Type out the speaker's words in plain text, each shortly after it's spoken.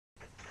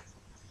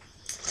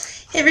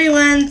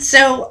everyone.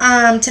 So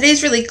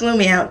today's really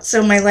gloomy out,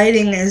 so my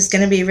lighting is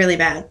gonna be really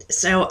bad.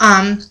 So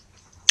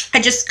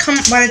I just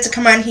wanted to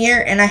come on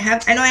here, and I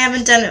know I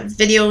haven't done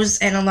videos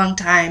in a long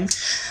time.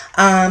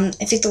 I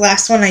think the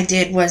last one I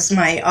did was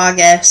my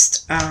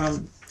August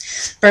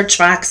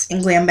birchbox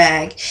and glam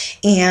bag,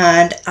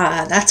 and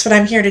that's what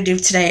I'm here to do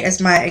today.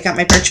 I got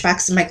my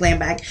birchbox and my glam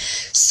bag.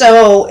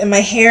 So, and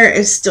my hair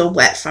is still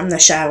wet from the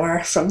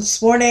shower from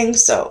this morning,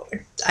 so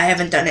I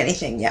haven't done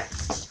anything yet.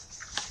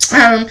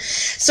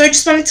 So I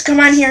just wanted to come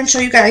on here and show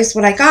you guys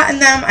what I got in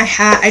them.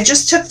 I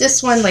just took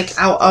this one like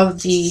out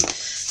of the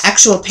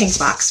actual pink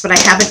box, but I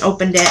haven't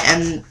opened it,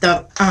 and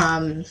the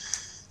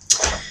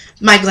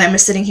my glam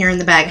is sitting here in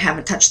the bag. I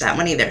haven't touched that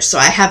one either, so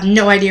I have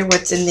no idea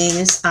what's in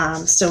these.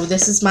 So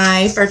this is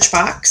my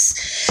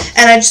birchbox,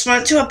 and I just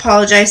want to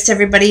apologize to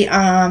everybody.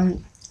 I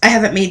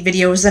haven't made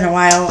videos in a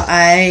while.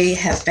 I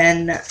have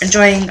been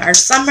enjoying our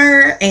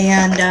summer,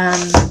 and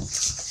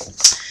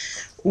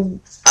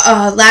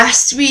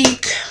last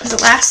week, was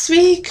it last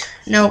week?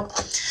 No,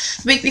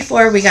 the week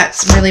before, we got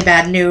some really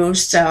bad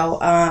news,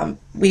 so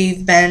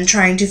we've been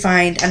trying to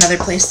find another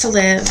place to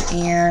live,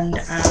 and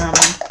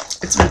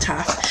it's been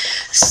tough.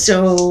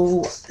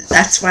 So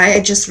that's why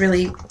I just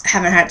really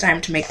haven't had time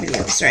to make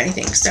videos or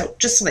anything. So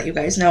just to let you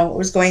guys know what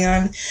was going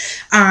on.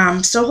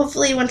 So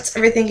hopefully once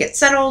everything gets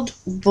settled,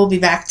 we'll be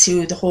back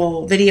to the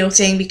whole video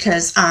thing,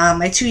 because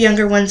my two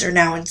younger ones are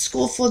now in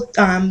school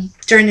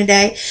during the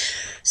day.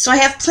 So I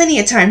have plenty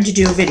of time to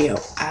do a video.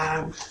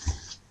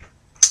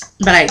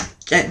 But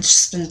I've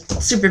just been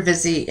super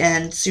busy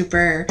and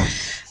super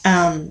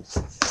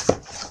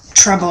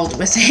troubled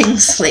with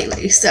things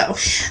lately. So,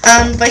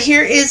 but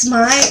here is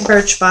my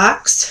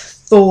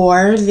birchbox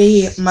for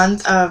the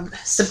month of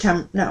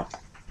September. No,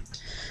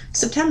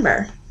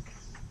 September.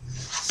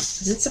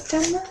 Is it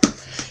September?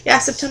 Yeah,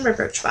 September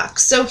birchbox.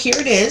 So here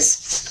it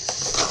is,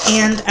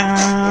 and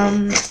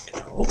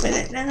open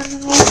it now.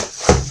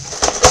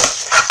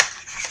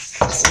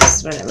 So this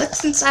is what it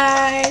looks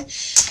inside.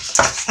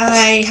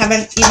 I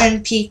haven't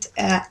even peeked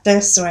at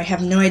this, so I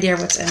have no idea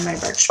what's in my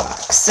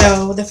Birchbox.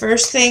 So the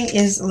first thing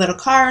is a little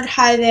card.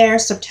 Hi there,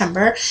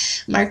 September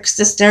marks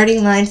the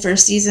starting line for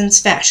season's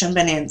fashion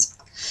bonanza.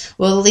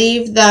 We'll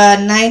leave the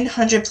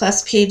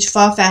 900+ page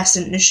fall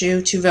fashion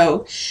issue to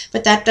Vogue,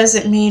 but that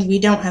doesn't mean we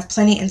don't have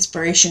plenty of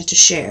inspiration to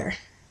share.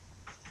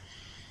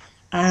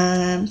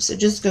 So it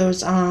just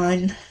goes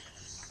on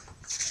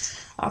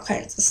all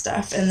kinds of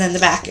stuff, and then the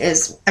back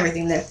is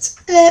everything that's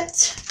in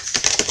it.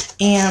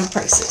 And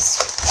prices.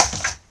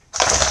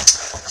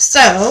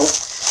 So,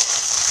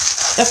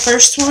 the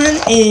first one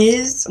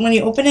is, when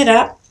you open it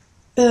up,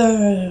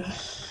 there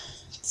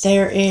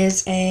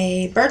is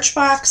a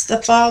Birchbox,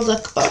 the Fall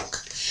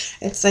Lookbook.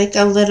 It's like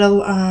a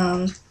little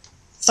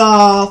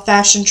fall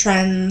fashion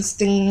trends,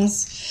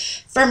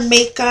 things for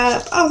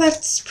makeup. Oh,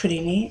 that's pretty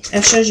neat.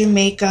 It shows you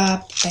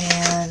makeup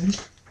and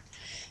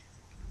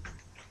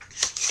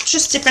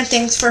just different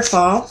things for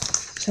fall.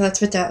 So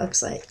that's what that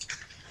looks like.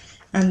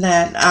 And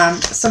then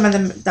some of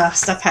the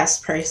stuff has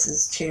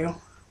prices too,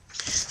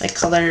 like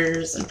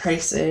colors and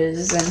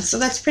prices, and so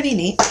that's pretty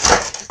neat.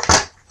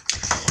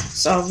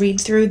 So I'll read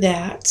through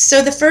that.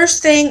 So the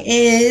first thing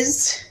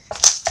is,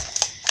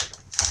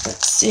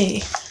 let's see,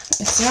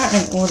 it's not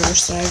in order,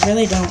 so I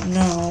really don't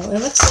know. It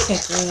looks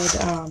like a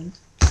good,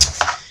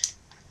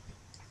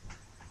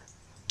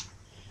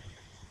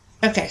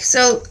 okay,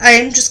 so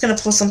I'm just going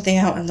to pull something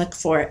out and look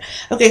for it.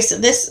 Okay, so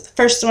this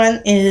first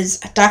one is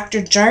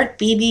Dr. Jart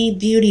BB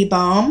Beauty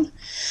Balm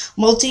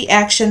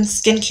Multi-Action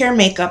Skincare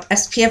Makeup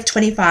SPF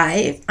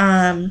 25.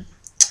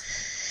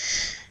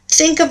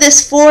 Think of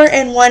this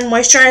 4-in-1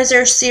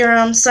 moisturizer,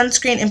 serum,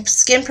 sunscreen, and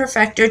skin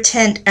perfector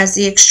tint as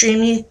the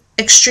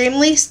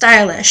extremely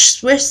stylish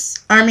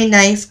Swiss Army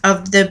knife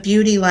of the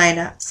beauty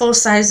lineup. Full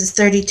size is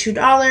 $32.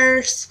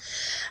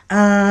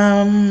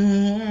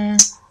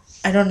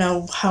 I don't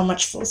know how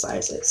much full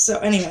size is. So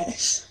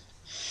anyways,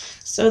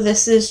 so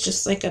this is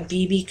just like a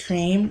BB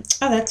cream.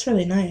 Oh, that's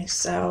really nice.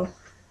 So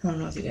I don't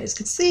know if you guys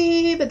could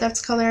see, but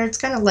that's color. It's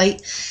kind of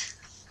light.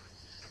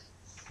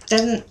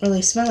 Doesn't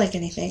really smell like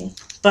anything.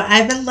 But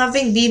I've been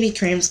loving BB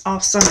creams all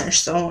summer,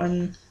 so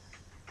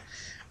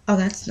oh,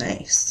 that's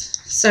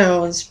nice.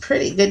 So it's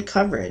pretty good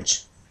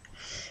coverage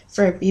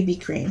for a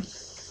BB cream.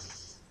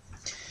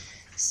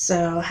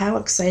 So how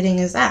exciting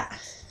is that?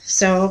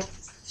 So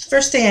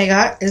first thing I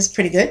got is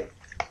pretty good.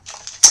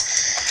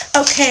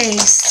 Okay,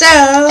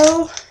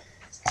 so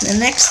the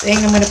next thing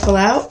I'm going to pull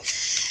out,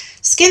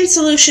 Skin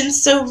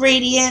Solutions So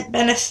Radiant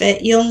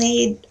Benefit, you'll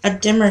need a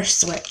dimmer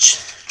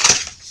switch.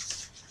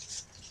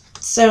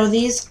 So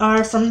these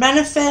are from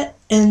Benefit,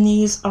 and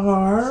these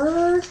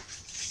are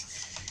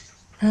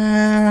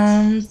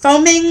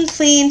Foaming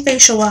Clean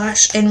Facial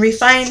Wash and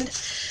Refined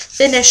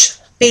Finish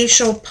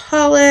Facial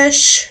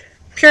Polish.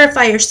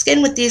 Purify your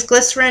skin with these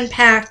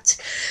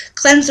glycerin-packed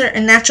cleanser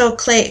and natural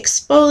clay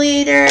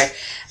exfoliator.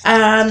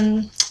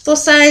 Full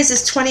size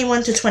is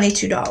 $21 to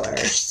 $22.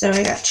 So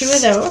I got 2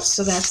 of those,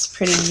 so that's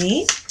pretty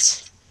neat.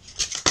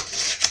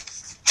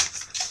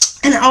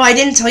 And oh, I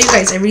didn't tell you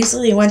guys, I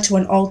recently went to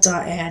an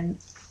Ulta and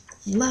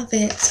love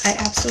it. I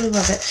absolutely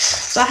love it.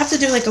 So I'll have to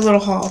do like a little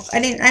haul.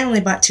 I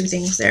only bought 2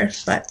 things there,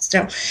 but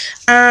still.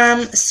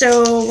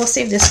 So we'll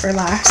save this for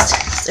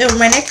last. So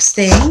my next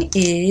thing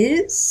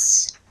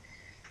is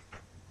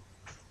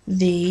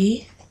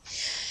the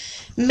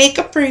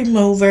Makeup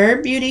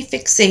Remover Beauty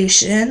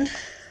Fixation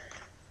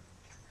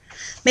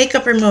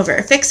Makeup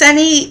Remover. Fix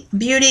any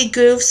beauty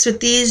goofs with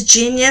these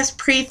genius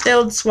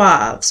pre-filled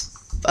swabs.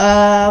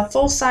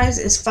 Full size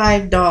is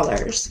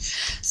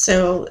 $5.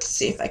 So let's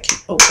see if I can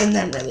open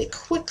them really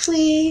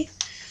quickly.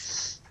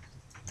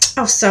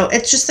 Oh, so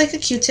it's just like a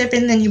Q-tip,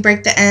 and then you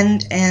break the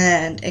end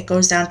and it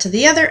goes down to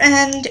the other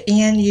end,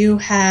 and you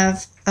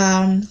have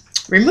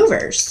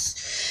removers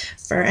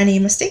for any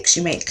mistakes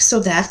you make. So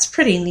that's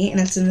pretty neat,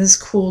 and it's in this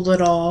cool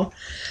little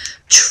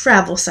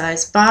travel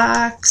size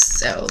box.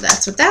 So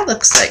that's what that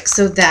looks like.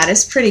 So that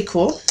is pretty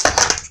cool.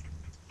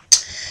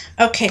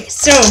 Okay,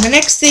 so the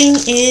next thing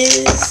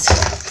is,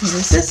 what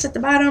is this at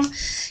the bottom?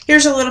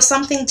 Here's a little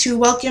something to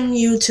welcome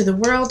you to the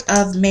world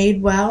of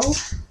Madewell.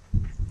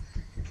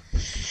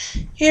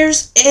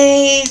 Here's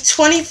a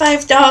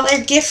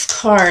 $25 gift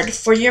card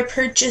for your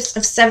purchase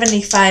of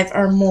 $75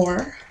 or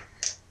more.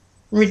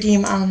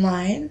 Redeem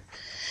online.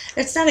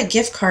 It's not a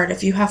gift card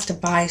if you have to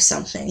buy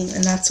something,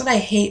 and that's what I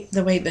hate,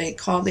 the way they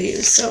call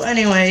these. So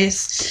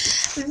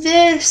anyways,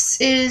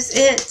 this is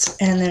it,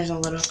 and there's a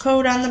little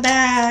code on the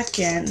back,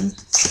 and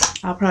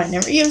I'll probably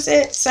never use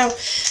it. So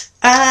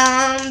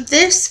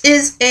this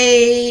is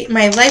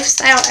my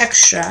Lifestyle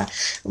Extra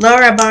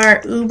Laura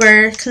Bar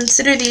Uber.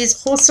 Consider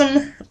these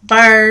wholesome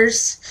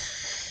bars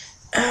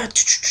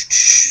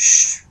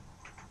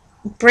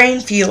brain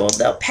fuel,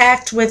 though,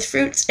 packed with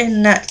fruits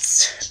and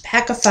nuts.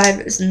 Pack of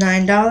 5 is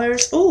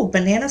 $9. Oh,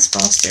 Bananas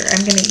Foster.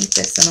 I'm going to eat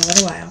this in a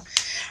little while.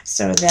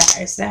 So that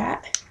is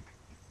that.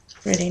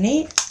 Pretty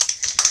neat.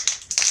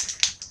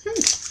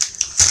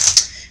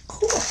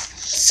 Cool.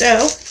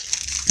 So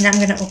now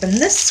I'm going to open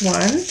this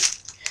one.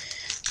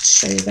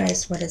 Show you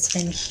guys what is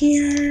in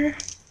here.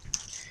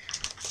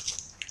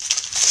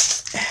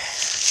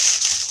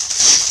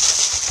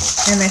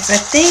 And if I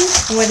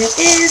think what it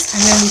is,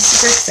 I'm going to be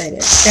super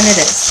excited. And it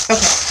is.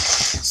 Okay.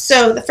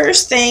 So the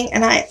first thing,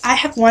 and I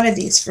have wanted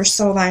these for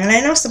so long, and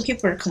I know some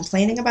people are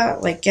complaining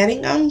about like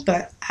getting them,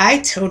 but I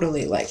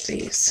totally like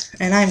these,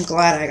 and I'm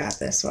glad I got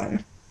this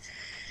one.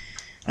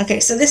 Okay,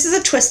 so this is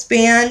a twist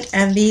band,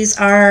 and these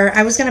are,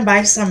 I was going to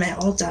buy some at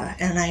Ulta,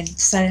 and I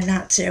decided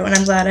not to, and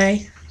I'm glad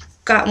I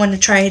got one to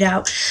try it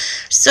out.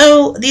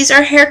 So these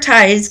are hair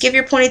ties. Give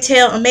your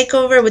ponytail a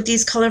makeover with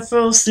these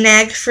colorful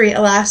snag-free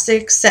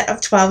elastics. Set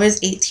of 12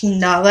 is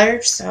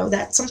 $18. So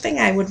that's something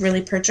I would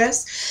really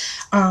purchase.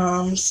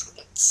 So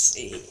let's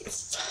see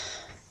if,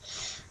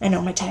 I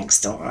know my tag's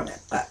still on it,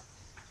 but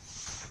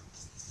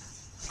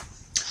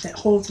that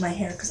holds my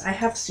hair because I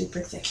have super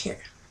thick hair.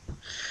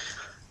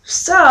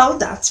 So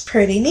that's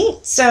pretty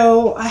neat.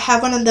 So I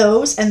have one of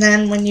those, and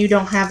then when you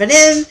don't have it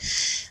in,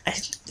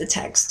 the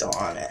tag's still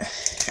on it.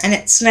 And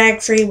it's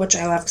snag free, which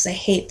I love because I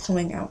hate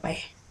pulling out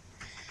my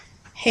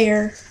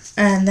hair.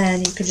 And then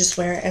you could just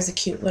wear it as a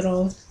cute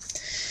little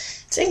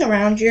thing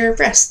around your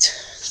wrist.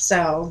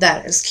 So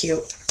that is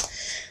cute.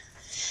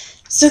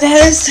 So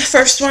that is the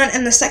first one,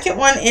 and the second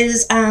one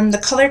is the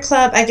Color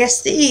Club. I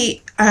guess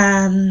the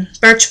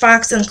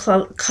Birchbox and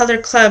Color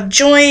Club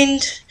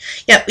joined.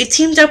 Yep, we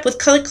teamed up with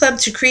Color Club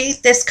to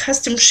create this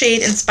custom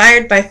shade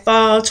inspired by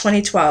Fall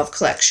 2012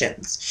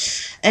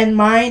 collections. And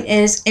mine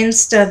is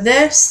Insta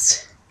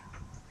This.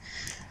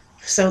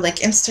 So like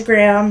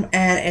Instagram,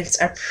 and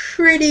it's a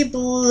pretty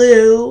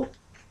blue.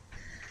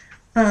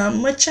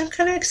 Which I'm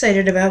kind of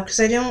excited about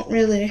because I don't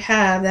really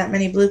have that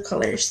many blue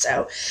colors.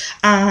 So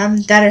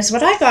that is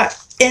what I got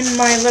in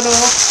my little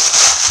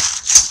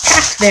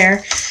pack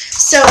there.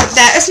 So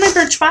that is my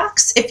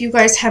Birchbox. If you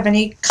guys have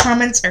any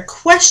comments or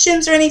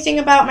questions or anything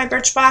about my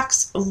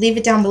Birchbox, leave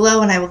it down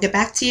below and I will get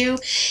back to you.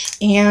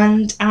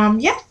 And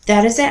yeah,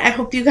 that is it. I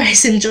hope you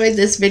guys enjoyed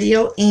this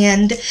video.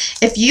 And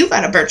if you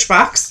got a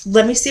Birchbox,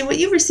 let me see what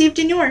you received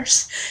in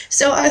yours.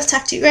 So I'll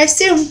talk to you guys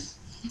soon.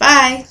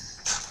 Bye.